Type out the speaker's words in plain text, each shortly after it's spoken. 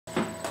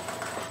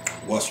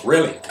What's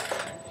really?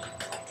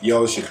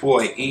 Yo, it's your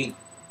boy E.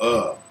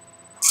 I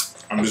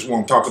just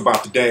want to talk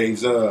about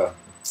today's song.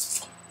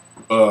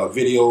 My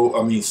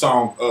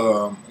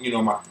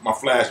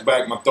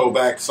flashback, my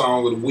throwback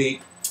song of the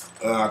week.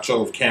 I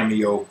chose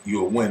Cameo,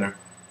 You a Winner.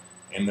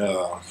 And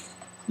I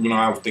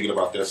was thinking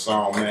about that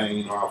song,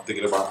 man. I was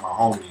thinking about my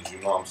homies, you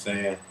know what I'm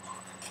saying?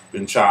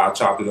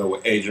 Chopped it up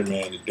with Adrian,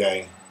 man,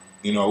 today.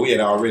 We had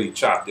already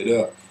chopped it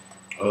up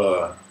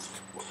a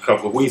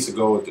couple of weeks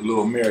ago at the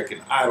little American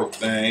Idol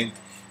thing.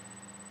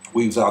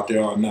 We was out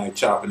there all night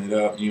chopping it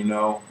up,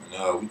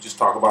 and we just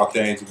talk about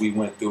things that we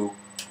went through,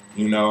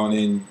 and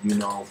then,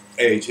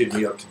 Age hit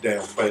me up today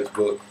on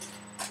Facebook,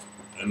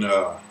 and,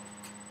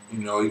 he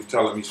was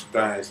telling me some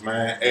things,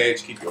 man.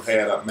 Age, keep your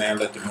head up, man.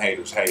 Let them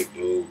haters hate,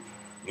 dude.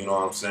 You know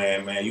what I'm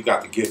saying, man? You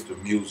got the gift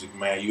of music,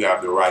 man. You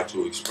have the right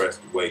to express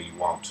the way you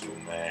want to,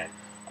 man.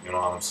 You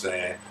know what I'm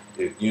saying?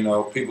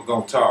 People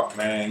gonna talk,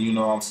 man. You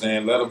know what I'm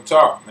saying? Let them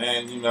talk,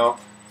 man.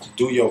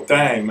 Do your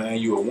thing, man.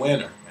 You a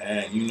winner,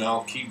 man.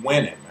 Keep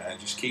winning, man.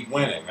 Just keep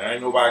winning, man.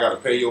 Ain't nobody got to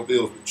pay your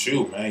bills but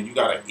you, man. You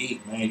got to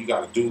eat, man. You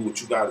got to do what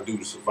you got to do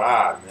to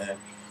survive, man.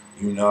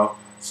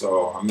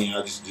 So, I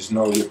just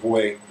know your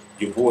boy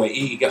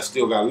E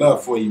still got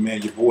love for you,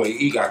 man. Your boy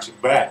E got your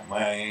back,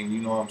 man.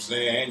 You know what I'm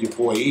saying? And your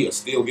boy E will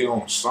still get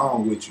on a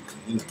song with you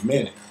in a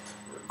minute,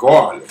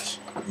 regardless.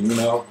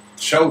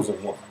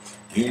 Chosen one.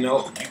 You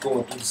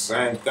going through the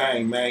same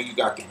thing, man. You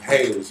got them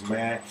haters,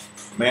 man.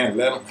 Man,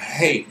 let them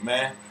hate,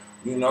 man.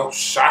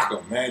 Shock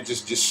them, man.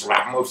 Just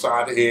slap them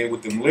upside the head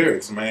with them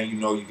lyrics, man.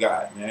 You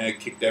got it, man.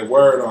 Kick that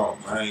word on,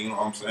 man. You know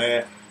what I'm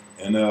saying?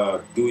 And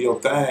do your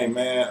thing,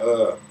 man.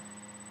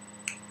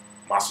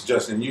 My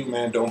suggestion to you,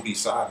 man, don't be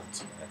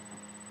silenced, man.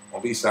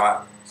 Don't be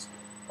silenced.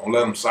 Don't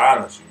let them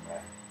silence you,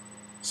 man.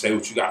 Say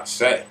what you got to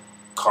say.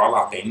 Call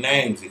out their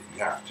names if you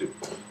have to.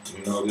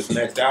 This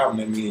next album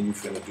that me and you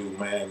finna do,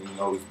 man,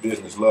 this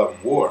business, love,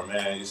 and war,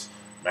 man.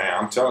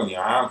 I'm telling you,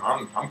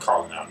 I'm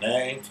calling out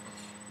names.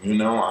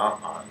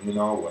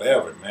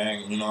 Whatever,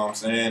 man. You know what I'm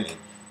saying?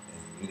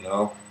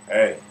 And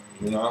hey,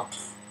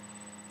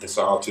 it's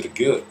all to the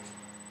good.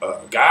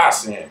 God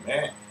saying,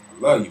 man, I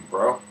love you,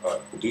 bro.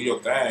 Do your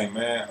thing,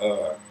 man.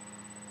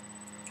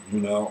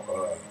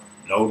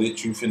 Know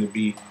that you finna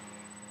be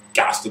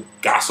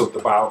gossiped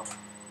about.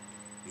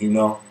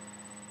 Know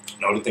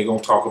that they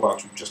gonna talk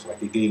about you just like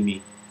they did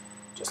me,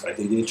 just like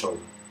they did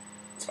Chosen,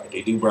 just like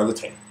they do Brother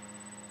Tay,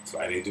 just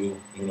like they do,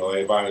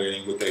 everybody that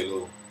ain't with their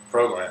little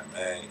program,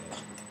 man.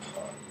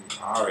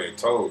 I already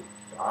told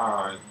you,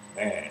 all right,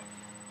 man,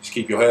 just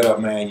keep your head up,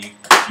 man.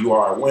 You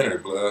are a winner,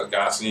 blood.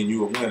 God saying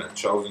you a winner.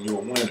 Chosen, you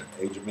a winner.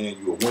 Adrian, man,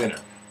 you a winner.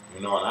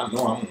 And I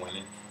know I'm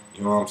winning.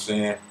 You know what I'm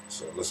saying?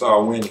 So let's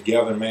all win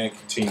together, man.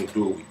 Continue to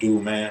do what we do,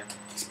 man.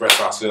 Express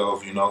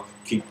ourselves,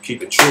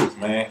 Keep it truth,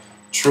 man.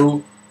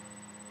 Truth,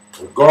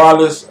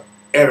 regardless of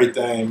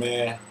everything,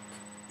 man.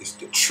 It's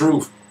the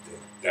truth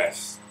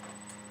that's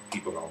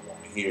people don't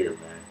want to hear,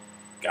 man.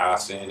 God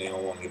saying they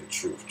don't want to hear the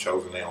truth.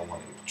 Chosen, they don't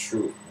want to hear the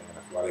truth, man.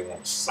 That's why they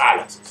want to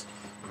silence us.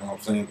 You know what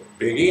I'm saying? But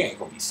BIGG.E ain't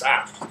gonna be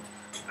silent.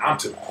 I'm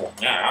to the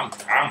point now.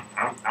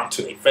 I'm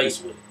to their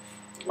face with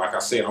it. Like I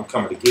said, I'm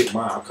coming to get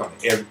mine. I'm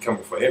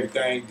coming for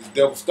everything the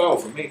devil stole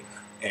from me,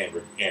 and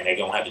they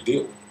gonna have to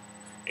deal with it.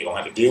 They gonna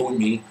have to deal with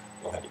me.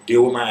 They gonna have to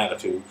deal with my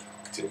attitude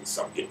until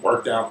something get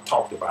worked out,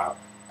 talked about,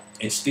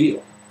 and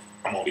still,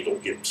 I'm only gonna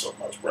give them so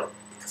much, bro,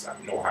 because I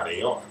know how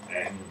they are,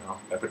 man.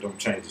 Never don't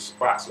change the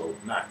spots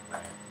overnight,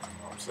 man. You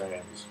know what I'm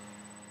saying?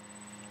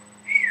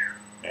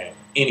 Man.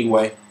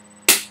 Anyway,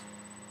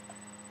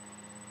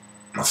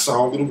 my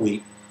song of the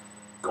week,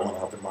 going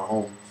out to my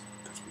homies,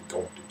 because we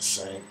going through the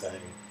same thing.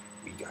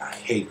 We got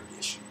hater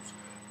issues.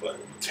 But I'm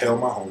going to tell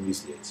my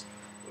homies this.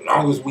 As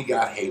long as we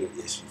got hater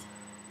issues,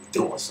 we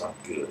doing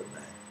something good,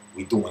 man.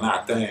 We doing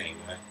our thing,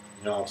 man.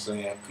 You know what I'm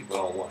saying?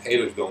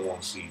 Haters don't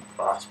want to see you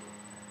prosper.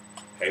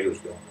 Haters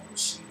don't want to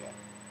see that.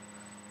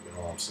 You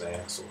know what I'm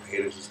saying? So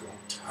haters is going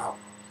to talk.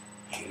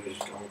 Haters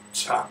going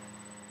to talk.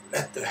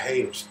 Let the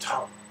haters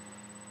talk.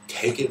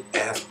 Take it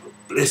as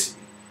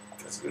publicity.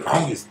 Because as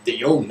long as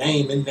your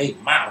name in their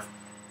mouth,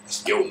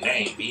 that's your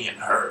name being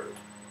heard.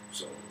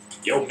 So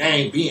if your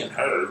name being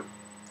heard,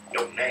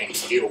 your name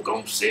still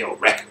gonna sell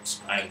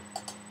records, man.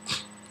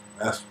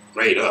 That's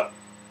straight up.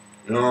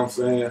 You know what I'm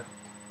saying?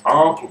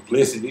 All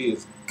publicity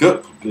is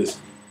good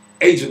publicity.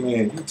 Agent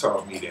man, you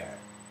taught me that.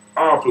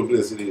 All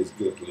publicity is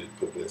good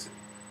publicity.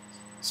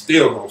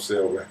 Still gonna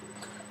sell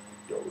records.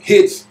 Your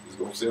hits is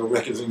gonna sell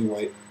records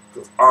anyway,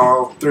 because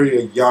all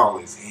three of y'all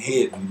is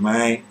hitting,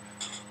 man.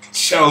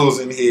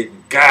 Chosen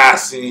hitting,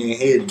 Gossing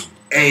hitting,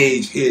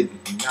 Age hitting.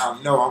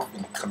 Y'all know I'm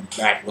gonna come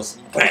back with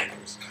some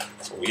bangers.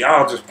 So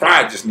y'all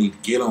probably just need to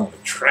get on the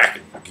track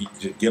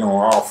and get on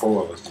all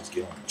four of us. Just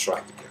get on the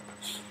track together.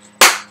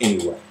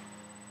 Anyway,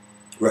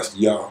 rest of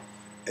y'all,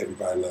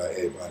 everybody love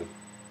everybody.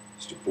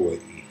 It's your boy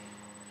E.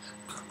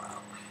 Come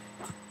out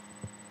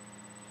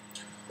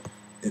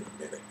in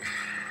a minute. Yeah,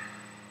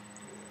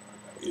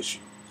 I got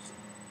issues.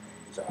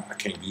 I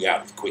can't be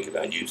out as quick as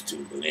I used to,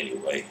 but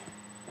anyway.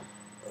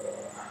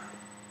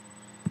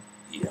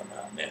 Yeah, I'm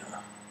out now.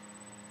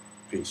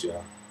 Peace,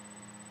 y'all.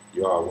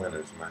 You all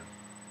winners, man.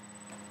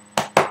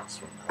 That's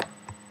from now.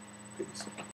 Peace.